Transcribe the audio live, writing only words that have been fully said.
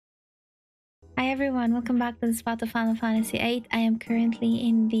Hi everyone, welcome back to the spot of Final Fantasy VIII. I am currently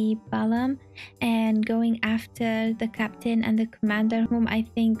in the Balam and going after the captain and the commander, whom I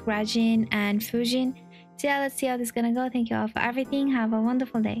think Raijin and Fujin. So yeah, let's see how this is gonna go. Thank you all for everything. Have a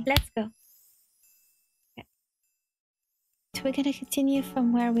wonderful day. Let's go. Okay. So we're gonna continue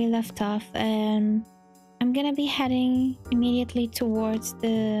from where we left off, and I'm gonna be heading immediately towards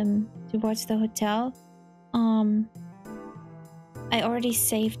the hotel. I already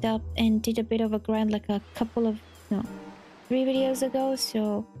saved up and did a bit of a grind like a couple of, 3 videos ago,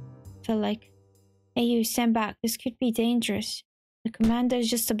 so I felt like, hey you, stand back, this could be dangerous. The commander is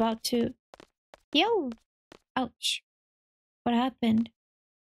just about to... Yo! Ouch. What happened?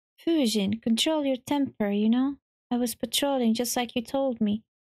 Fujin, control your temper, you know? I was patrolling just like you told me.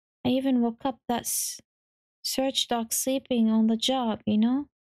 I even woke up that search dog sleeping on the job, you know?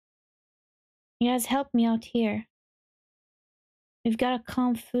 You guys helped me out here. We've gotta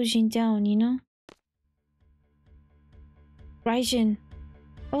calm Fujin down, you know? Raijin.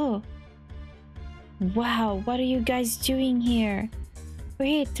 Oh. Wow, what are you guys doing here? We're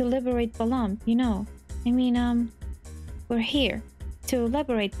here to liberate Balam, you know? I mean, we're here to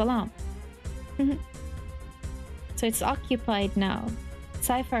liberate Balam. So it's occupied now.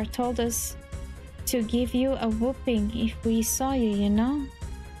 Cypher told us to give you a whooping if we saw you, you know?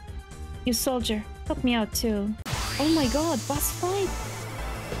 You soldier, help me out too. Oh my god, boss fight!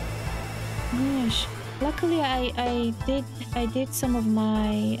 Gosh, luckily I did some of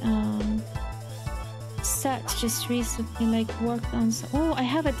my stats just recently, like worked on some... Oh, I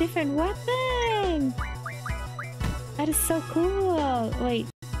have a different weapon! That is so cool! Wait.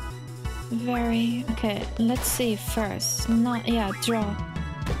 Okay, let's see first. Draw.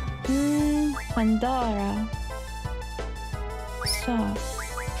 Pandora. So.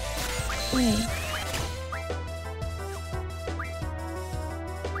 Wait.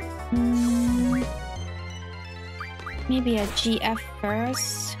 Maybe a GF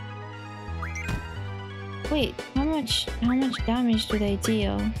first. Wait, how much damage do they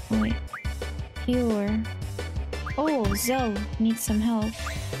deal? Wait. Cure. Oh, Zoe needs some help.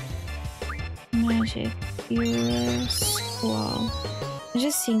 Magic. Cure. Squall.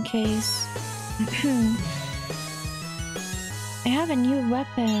 Just in case. I have a new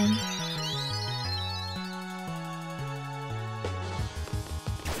weapon.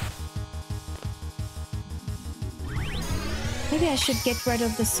 Maybe I should get rid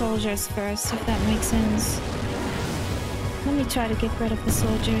of the soldiers first, if that makes sense. Let me try to get rid of the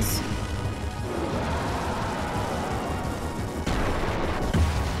soldiers.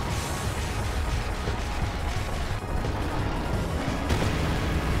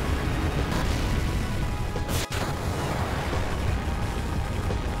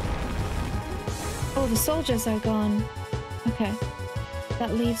 Oh, the soldiers are gone. Okay.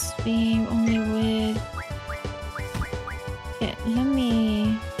 That leaves me only with... Okay, let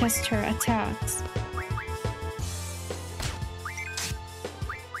me test her attacks.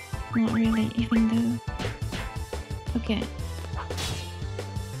 Not really, even though... Okay.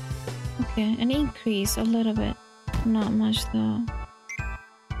 Okay, an increase a little bit. Not much though.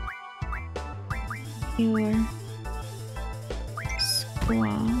 Cure.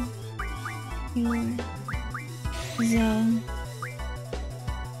 Squall. Cure. Zone.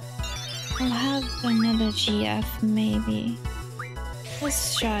 I'll have another GF maybe.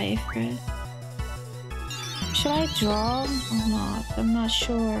 Let's try for it. Should I draw or not? I'm not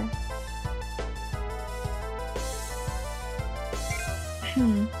sure.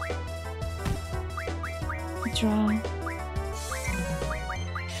 Draw.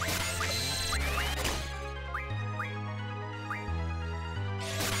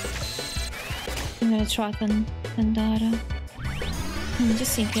 I'm gonna try Pandora.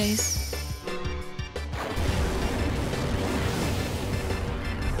 Just in case.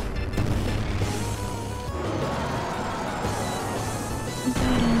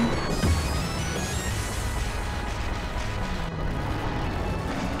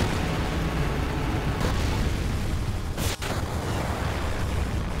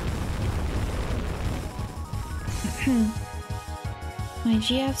 My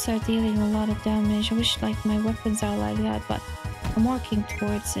GFs are dealing a lot of damage. I wish like my weapons are like that, but I'm working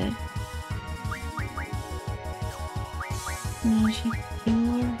towards it. Magic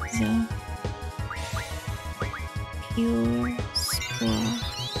Cure, Zone. Cure, Squall.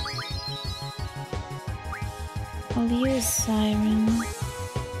 I'll use Siren.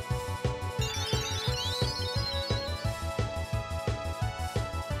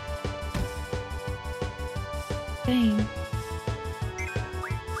 Dang.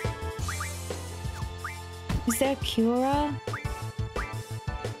 Is there Cura?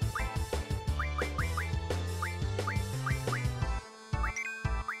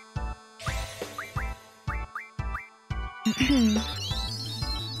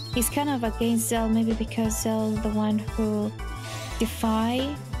 He's kind of against Zell, maybe because Zell the one who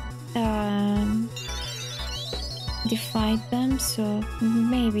defied them, so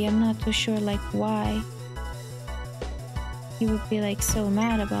maybe, I'm not too sure like why he would be like so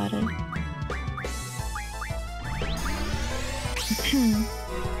mad about it. Okay.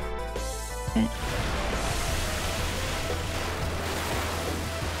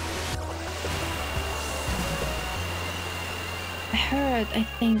 I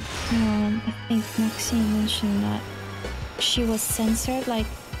think Maxine mentioned that she was censored. Like,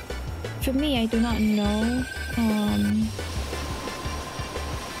 for me, I do not know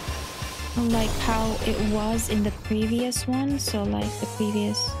like how it was in the previous one, so like the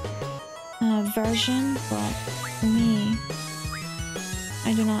previous version, but for me,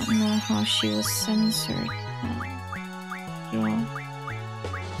 I do not know how she was censored.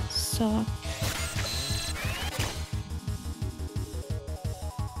 So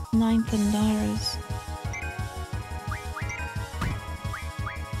 9 Pandaras.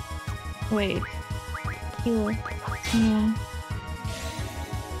 Wait. Heal. No.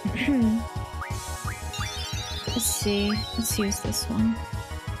 Let's see. Let's use this one.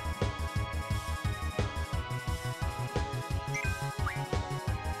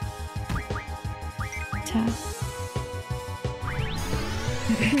 Attack.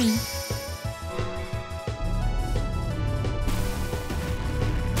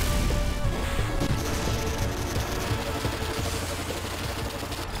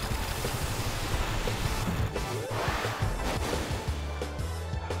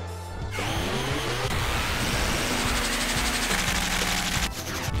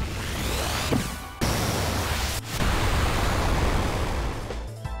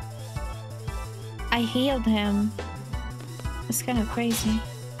 I healed him. It's kind of crazy.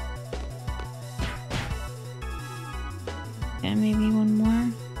 Yeah, maybe one more.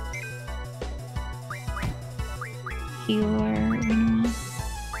 Healer.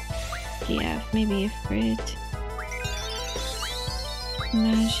 Yeah, maybe a crit.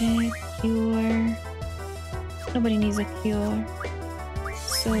 Magic, cure. Nobody needs a cure.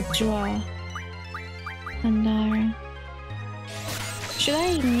 So draw. Pandara. Should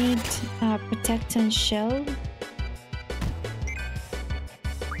I need protect and shield?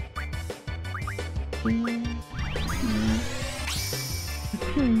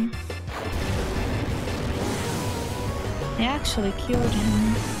 I actually cured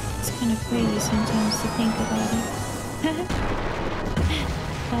him. It's kind of crazy sometimes to think about it.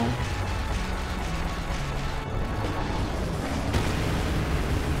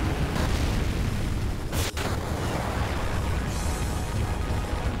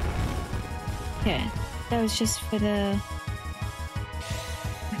 Okay, that was just for the...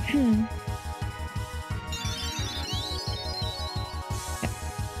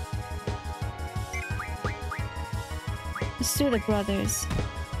 Let's do the brothers.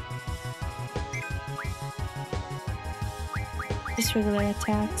 Just regular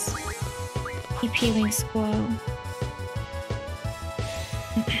attacks. Keep healing Squall.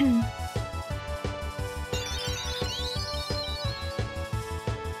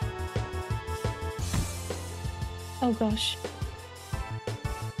 Oh gosh.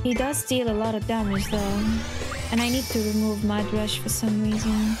 He does deal a lot of damage though. And I need to remove Mad Rush for some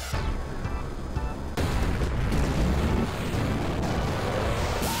reason.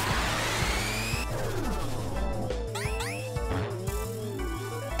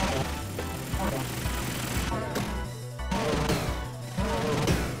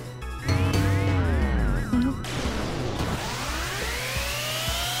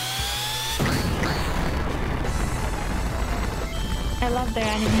 I love their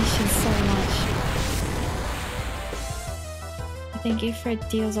animation so much. I think Ifrit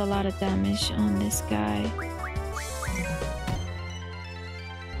deals a lot of damage on this guy.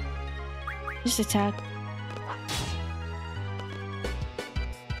 Just attack.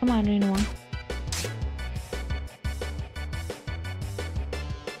 Come on, Renoir.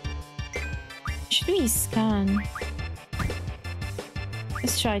 Should we scan?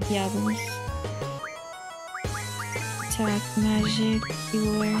 Let's try Diablos. Attack, magic,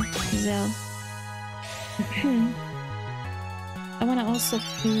 cure, Zell. I wanna also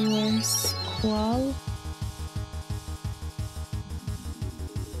cure Squall.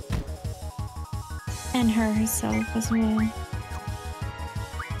 And her herself as well.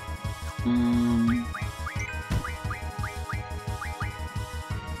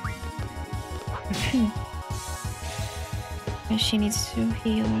 Yeah, she needs to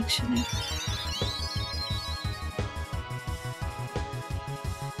heal actually.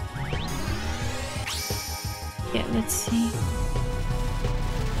 Yeah, let's see.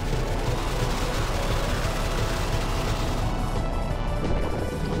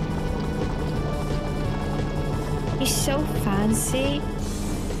 He's so fancy.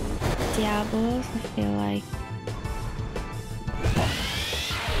 Diablos, I feel like.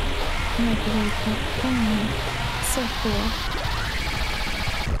 Oh my god, so cool.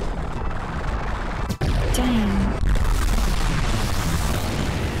 Dang.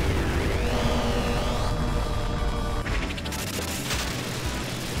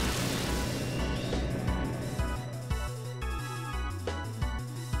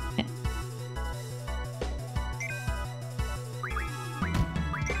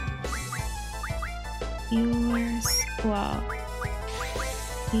 Viewers, wow.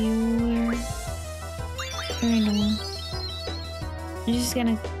 Viewer. Very normal. I'm just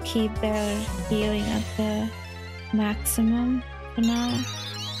gonna keep their healing at the maximum for now.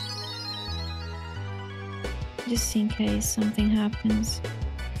 Just in case something happens.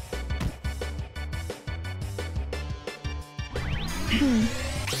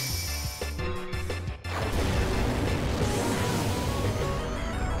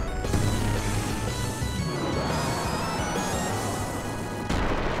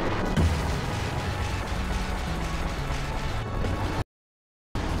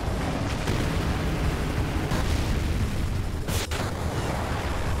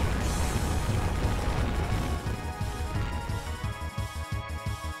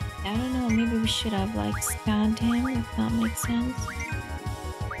 I don't know, maybe we should have like scanned him, if that makes sense.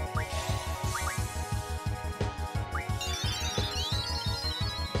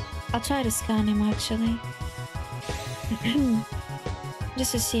 I'll try to scan him actually.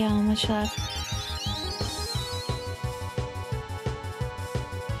 Just to see how much left.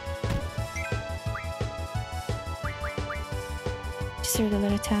 Just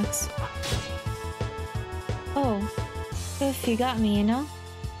regular attacks. Oh, if you got me, you know?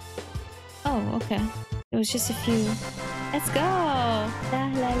 Oh, okay. It was just a few. Let's go!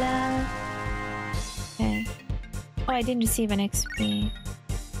 La la la. Okay. Oh, I didn't receive an XP.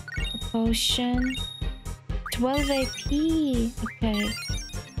 A potion. 12 AP. Okay.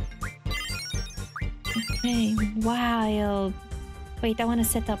 Okay. Wild. Wait, I want to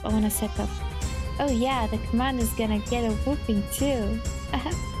set up. Oh yeah, the commander's gonna get a whooping too.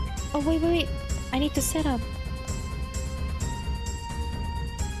 Oh, wait. I need to set up.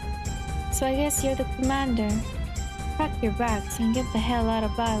 So I guess you're the commander. Pack your bags and get the hell out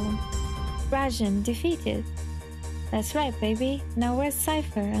of battle. Raijin defeated. That's right, baby. Now where's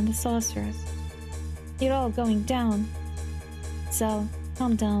Cypher and the sorcerers? You're all going down. So,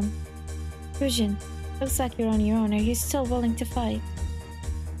 calm down. Fujin, looks like you're on your own. Are you still willing to fight?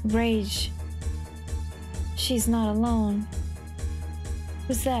 Rage. She's not alone.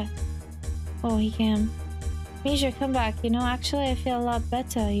 Who's that? Oh, he came. Major, come back. You know, actually I feel a lot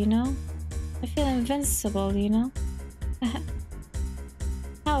better, you know? I feel invincible, you know?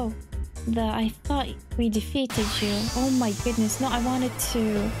 How? I thought we defeated you. Oh my goodness, no, I wanted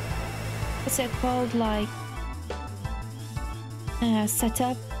to... What's it called? Like... set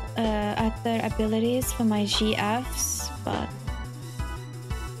up other abilities for my GFs, but...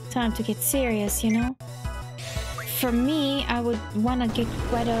 Time to get serious, you know? For me, I would want to get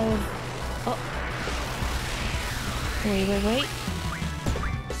rid of... Oh. Wait.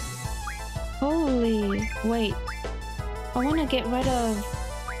 Holy, wait. I want to get rid of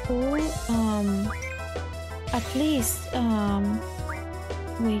who? At least,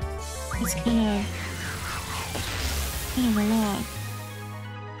 wait, it's kind of a lot.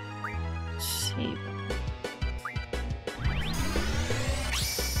 Let's see.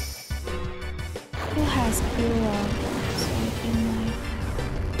 Who has Kira? So I can, like,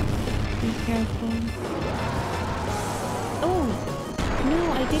 be careful. Oh! No,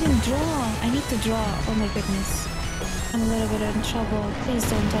 I didn't draw. I need to draw. Oh my goodness. I'm a little bit in trouble. Please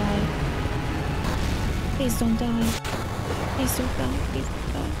don't die. Please don't die. Please don't die. Please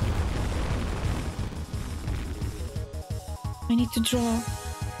don't die. I need to draw.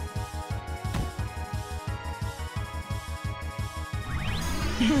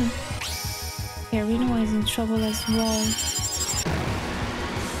 Yeah, Reno is in trouble as well.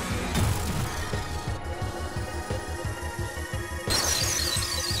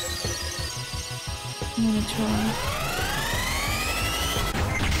 I'm gonna try.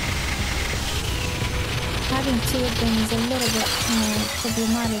 Having two of them is a little bit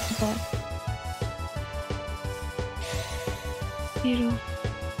problematic, but... Hero.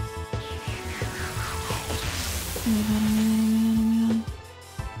 Oh my god.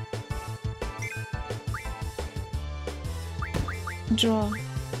 Draw.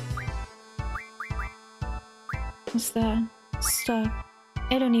 What's that? Stock.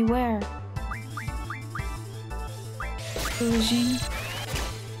 I don't know where. Fujin.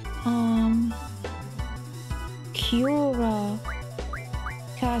 Cura.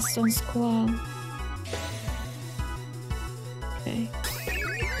 Cast on Squall. Okay.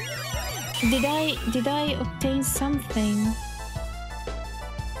 Did I obtain something?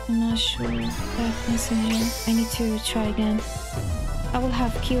 I'm not sure. That messenger. I need to try again. I will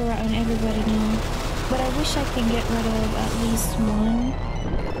have Cura on everybody now. But I wish I can get rid of at least one.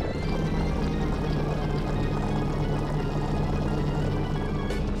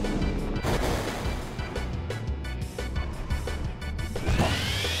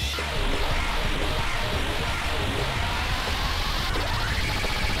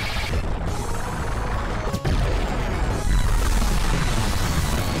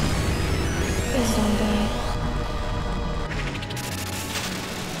 Please don't die.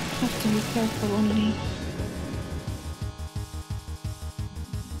 Have to be careful only.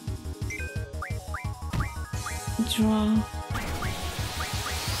 Draw.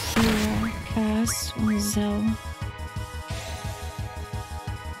 Here. Cast on Zell.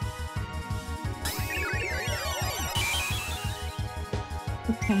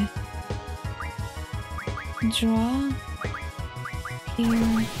 Okay. Draw.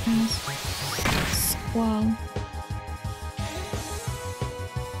 Here. Cast. Squall.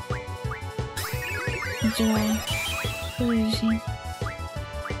 Draw. Fujin.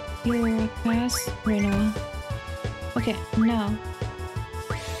 Here. Cast. Renewal. Okay, now.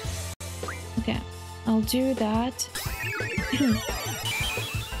 Okay, I'll do that.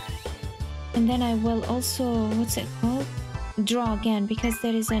 And then I will also, what's it called? Draw again, because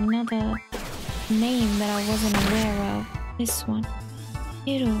there is another name that I wasn't aware of. This one.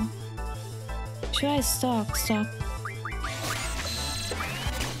 Hero. Should I stock? Stock.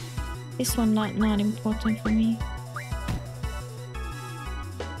 This one not important for me.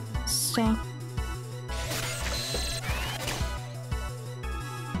 Stock.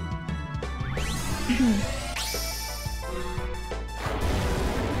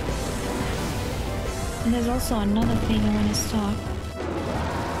 And there's also another thing I want to stop.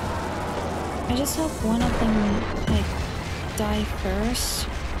 I just hope one of them like die first.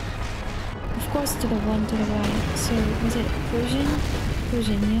 Of course to the one to the right. So was it Fujin?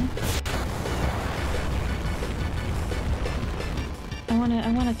 Fujin, yeah.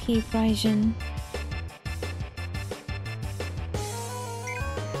 I wanna keep Raijin.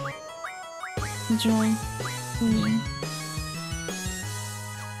 Draw.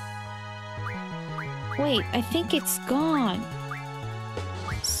 Wait, I think it's gone.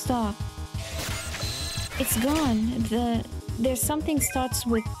 Stop. It's gone. There's something starts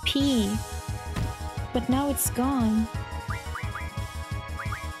with P, but now it's gone.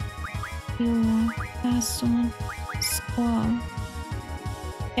 You pass on Squall.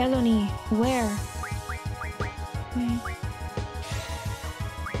 Eloni, where? Wait.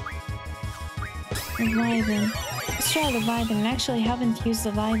 Leviathan. Let's try Leviathan. I actually haven't used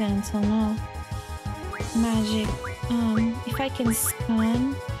Leviathan until now. Magic. If I can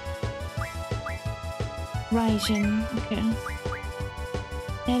scan Raijin. Okay.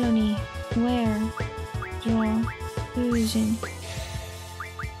 Eloni, where? Draw. Fujin.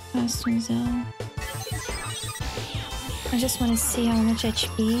 Zell. I just want to see how much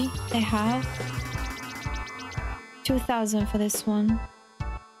HP they have. 2000 for this one.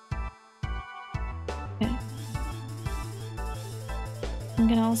 Okay. I'm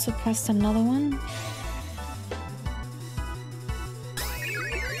gonna also cast another one.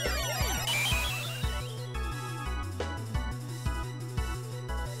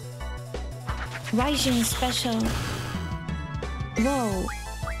 Raijin special. Whoa.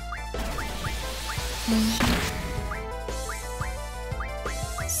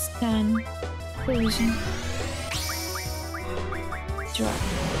 Scan. Fujin. Drop.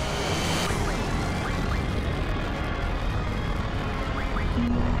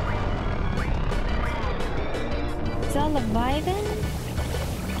 Is that Leviathan?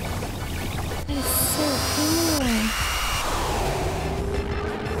 That is so cool.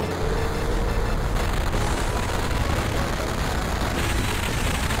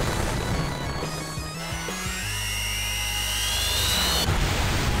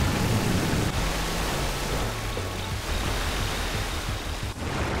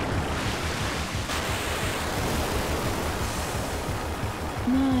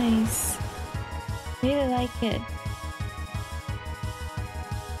 Nice. Really like it.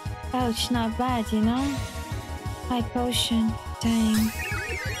 Ouch, not bad, you know? High potion. Dang.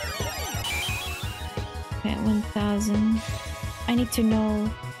 Okay, 1000. I need to know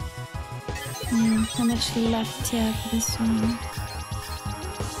How much left? Yeah, for this one.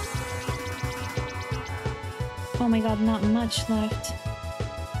 Oh my god, not much left.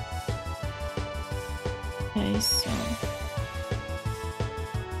 Okay, so...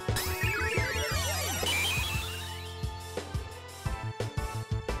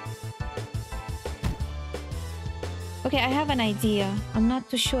 Okay, I have an idea. I'm not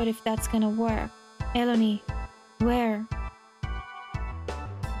too sure if that's gonna work. Eloni, where?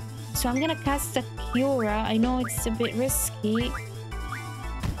 So I'm gonna cast a Cura. I know it's a bit risky.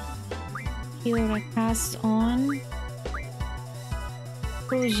 Cura cast on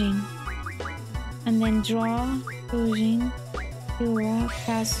Fujin. And then draw Fujin. Cura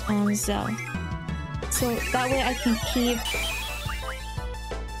cast on Zell. So that way I can keep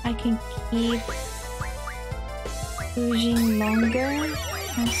Fujin longer.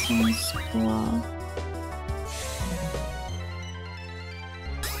 Cast on Squall.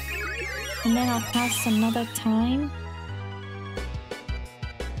 And then I'll cast another time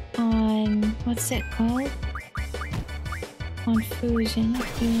on, what's it called? On Fujin.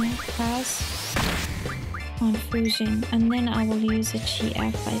 Cast on Fujin. And then I will use a GF,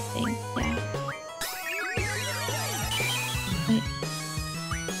 I think. Yeah. Wait.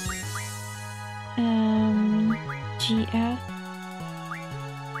 GF.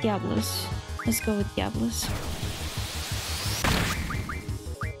 Diablos. Let's go with Diablos.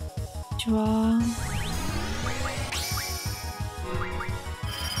 Draw.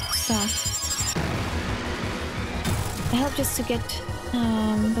 Stop. I hope just to get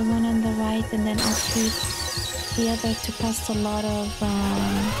the one on the right, and then I'll keep the other to cast a lot of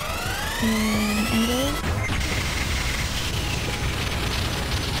angle.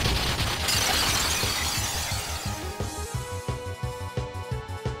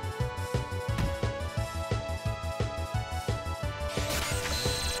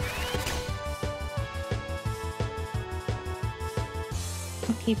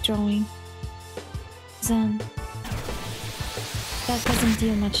 Keep drawing. Zan. That doesn't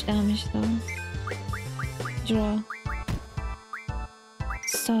deal much damage though. Draw.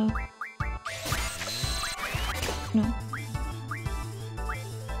 Stop. No.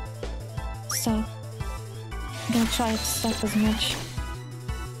 Stop. I'm gonna try to stop as much.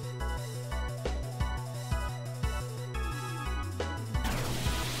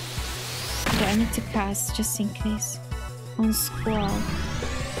 Okay, I need to cast just in case. On Squall.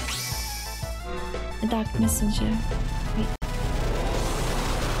 A Dark Messenger. Wait.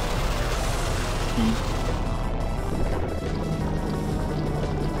 Okay.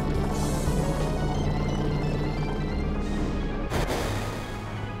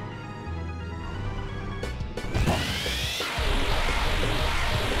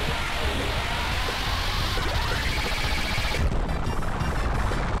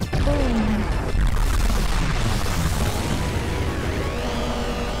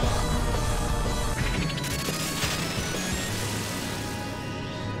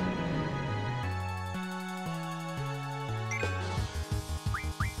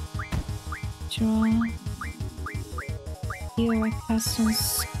 Draw. Here a custom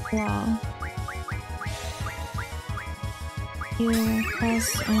Squall. Here a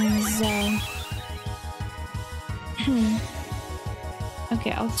custom Zell.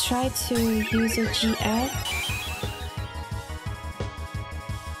 Okay, I'll try to use a GF.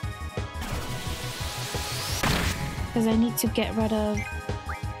 Because I need to get rid of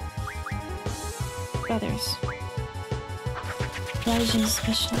brothers. Raijin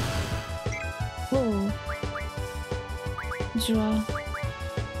special. Whoa. Draw.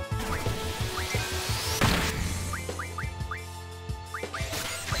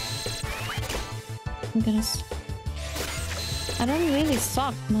 I'm gonna... I don't really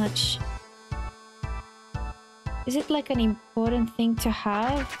suck much. Is it like an important thing to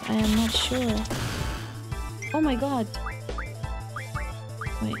have? I am not sure. Oh my god.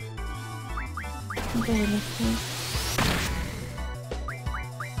 Wait. I'll go with it.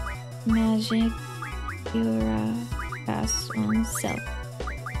 Magic, Cura, pass on Self.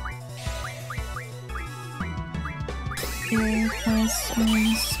 Cura, pass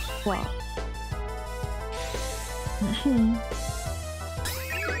on Squall.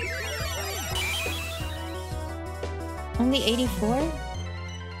 Only 84?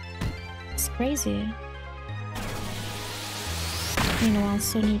 It's crazy. You know, I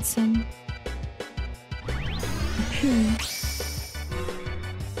also need some.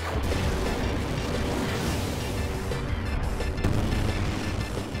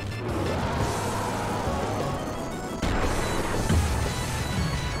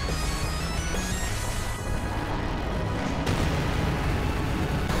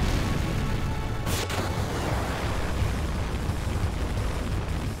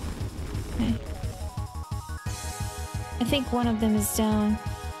 think one of them is down.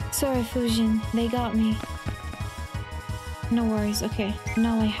 Sorry, Fujin. They got me. No worries. Okay,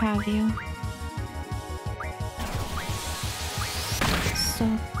 now I have you. So...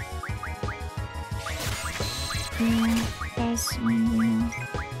 yeah, that's one.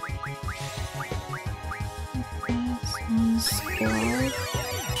 That's one squad.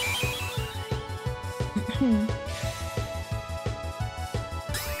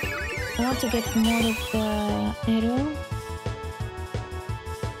 I want to get more of the arrow.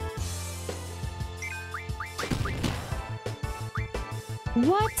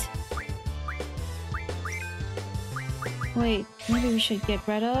 What? Wait, maybe we should get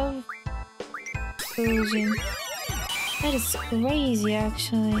rid of Fujin. That is crazy,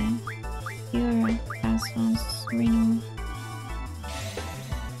 actually. You're assholes. Renewal.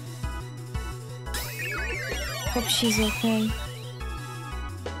 Hope she's okay.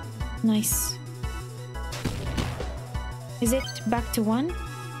 Nice. Is it back to 1?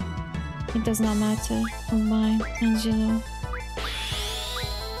 It does not matter. Combine. Angelo.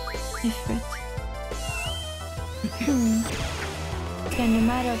 Ifrit. Okay, no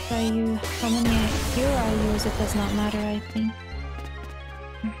matter if how many hero I use, it does not matter, I think.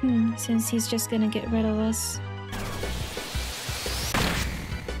 Since he's just gonna get rid of us.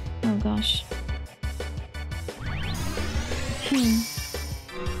 Oh gosh.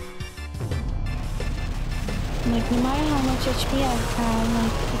 Like, no matter how much HP I have,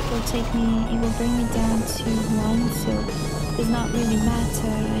 like, it will take me, it will bring me down to 1, so it does not really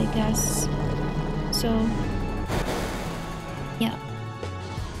matter, I guess. So, yeah.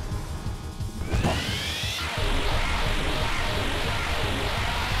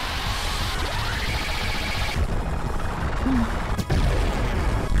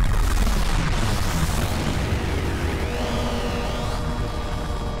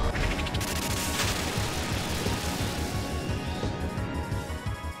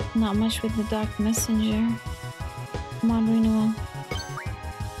 Not much with the Dark Messenger. Come on, Renewal.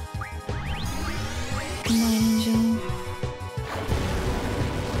 Come on, Angel.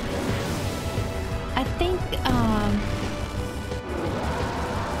 I think,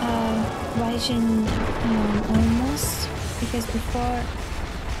 Raijin, almost. Because before,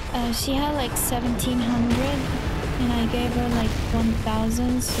 she had like 1700 and I gave her like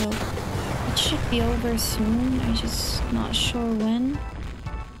 1000, so it should be over soon. I'm just not sure when.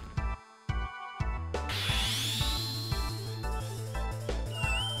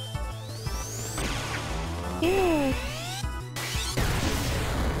 Ew.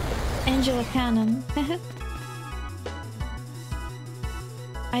 Angela Cannon.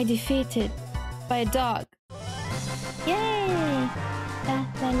 I defeated by a dog. Yay! La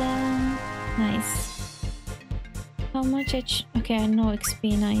la la. Nice. How much okay, I know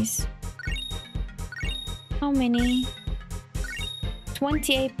XP, nice. How many?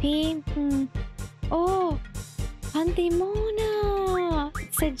 20 AP? Oh! Pandemona!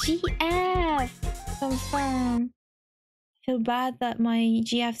 It's a GF! Confirm. Feel bad that my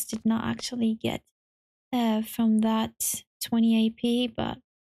GFs did not actually get from that 20 AP, but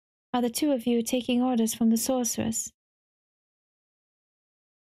are the two of you taking orders from the sorceress?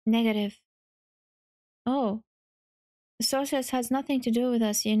 Negative. Oh. The sorceress has nothing to do with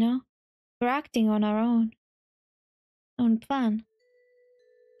us, you know? We're acting on our own plan.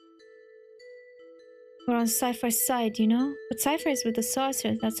 We're on Cypher's side, you know? But Cypher is with the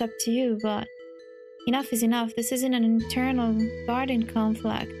sorceress, that's up to you, but enough is enough. This isn't an internal garden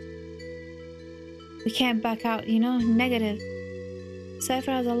conflict. We can't back out, you know? Negative.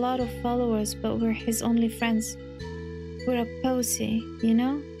 Cypher has a lot of followers, but we're his only friends. We're a posse, you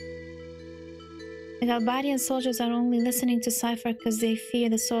know? The Galbadian soldiers are only listening to Cypher because they fear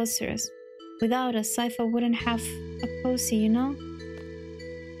the sorceress. Without us, Cypher wouldn't have a posse, you know?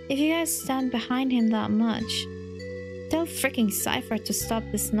 If you guys stand behind him that much, tell freaking Cypher to stop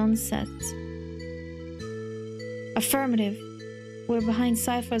this nonsense. Affirmative. We're behind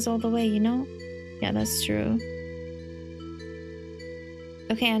Cyphers all the way, you know? Yeah, that's true.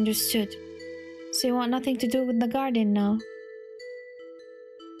 Okay, understood. So you want nothing to do with the garden now?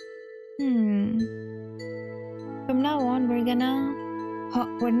 From now on, we're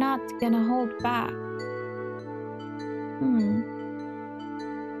not gonna hold back.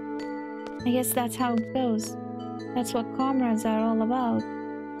 I guess that's how it goes. That's what comrades are all about.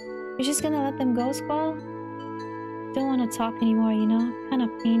 You're just gonna let them go, Squall? Don't want to talk anymore, you know? Kind of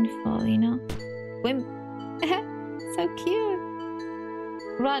painful, you know? Wimp. So cute.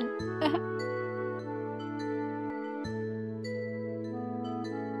 Run.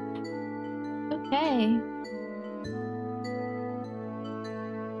 Okay.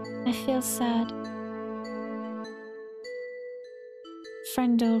 I feel sad.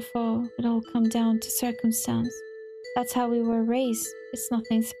 friend or foe. It all come down to circumstance. That's how we were raised. It's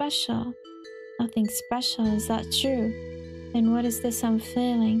nothing special. Nothing special, is that true? Then what is this I'm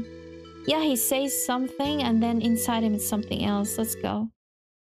feeling? Yeah, he says something and then inside him it's something else. Let's go.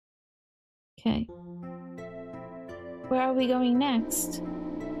 Okay. Where are we going next?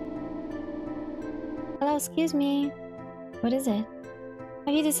 Hello, excuse me. What is it?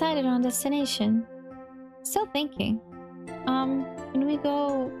 Have you decided on destination? Still thinking. Can we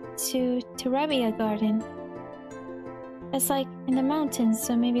go to Terabia Garden? It's like in the mountains,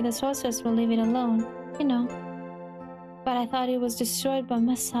 so maybe the sorceress will leave it alone. You know. But I thought it was destroyed by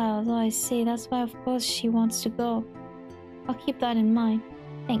missiles. Oh, I see. That's why, of course, she wants to go. I'll keep that in mind.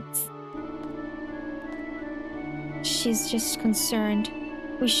 Thanks. She's just concerned.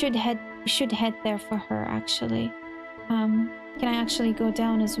 We should head there for her, actually. Can I actually go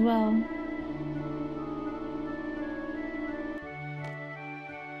down as well?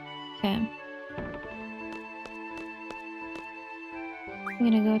 Okay. I'm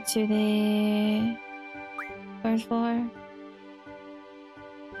gonna go to the first floor.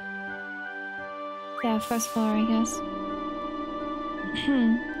 Yeah, first floor, I guess.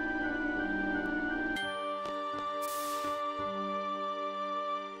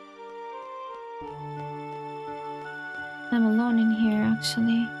 I'm alone in here,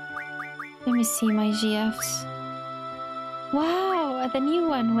 actually. Let me see my GFs. Wow, the new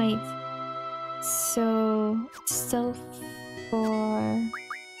one, wait. So, still for...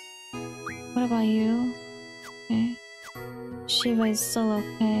 What about you? Okay. Shiva is still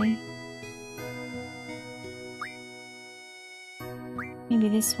okay. Maybe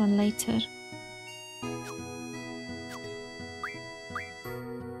this one later.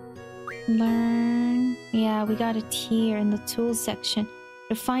 Learn. Yeah, we got it here in the tools section.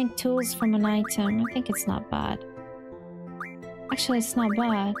 Refine tools from an item. I think it's not bad. Actually, it's not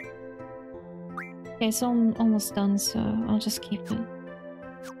bad. Okay, it's almost done, so I'll just keep it.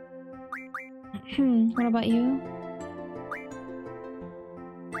 What about you?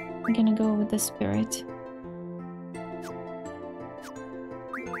 I'm gonna go with the spirit.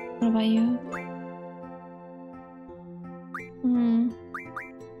 What about you?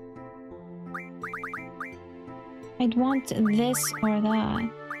 I'd want this or that.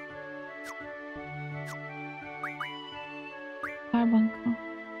 Carbuncle.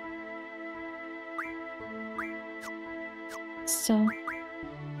 So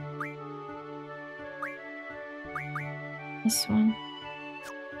this one.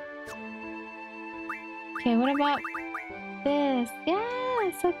 Okay, what about this?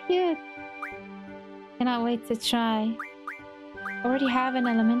 Yeah, so cute. Cannot wait to try. Already have an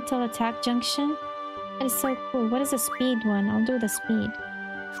elemental attack junction. That is so cool. What is the speed one? I'll do the speed.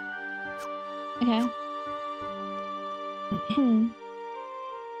 Okay.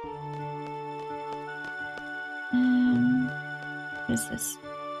 What is this?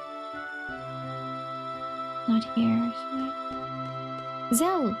 Not here.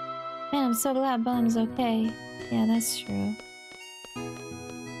 Zell! Man, I'm so glad Bellum's okay. Yeah, that's true.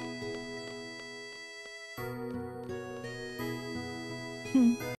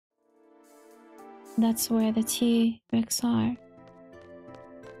 That's where the T-Rex are.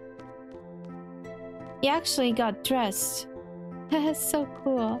 He actually got dressed. That's so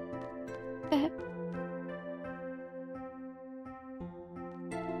cool.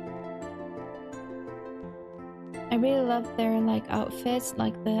 I really love their like outfits,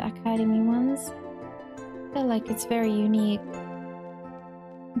 like the academy ones. I feel like it's very unique.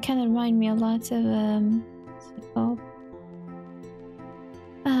 It kind of remind me a lot of what's it called?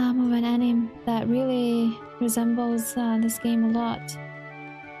 Of an anime that really resembles this game a lot.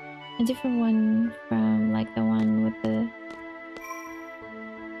 A different one from like the one with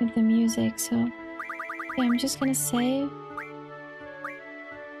the music. So yeah, I'm just gonna save.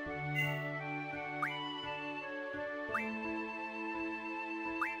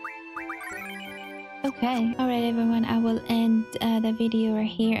 Okay, alright everyone, I will end the video right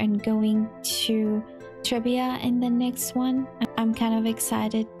here and going to Trivia in the next one. I'm kind of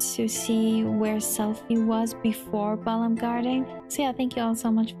excited to see where Selfie was before Balam Garden. So yeah, thank you all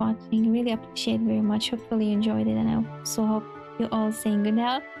so much for watching. Really appreciate it very much. Hopefully you enjoyed it, and I also hope you all saying good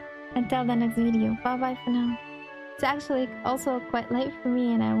now. Until the next video, bye bye for now. It's actually also quite late for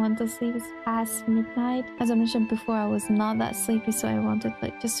me and I want to sleep. It's past midnight. As I mentioned before, I was not that sleepy, so I wanted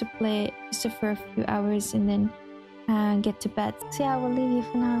like just to play just for a few hours and then get to bed. So yeah, I will leave you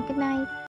for now. Good night.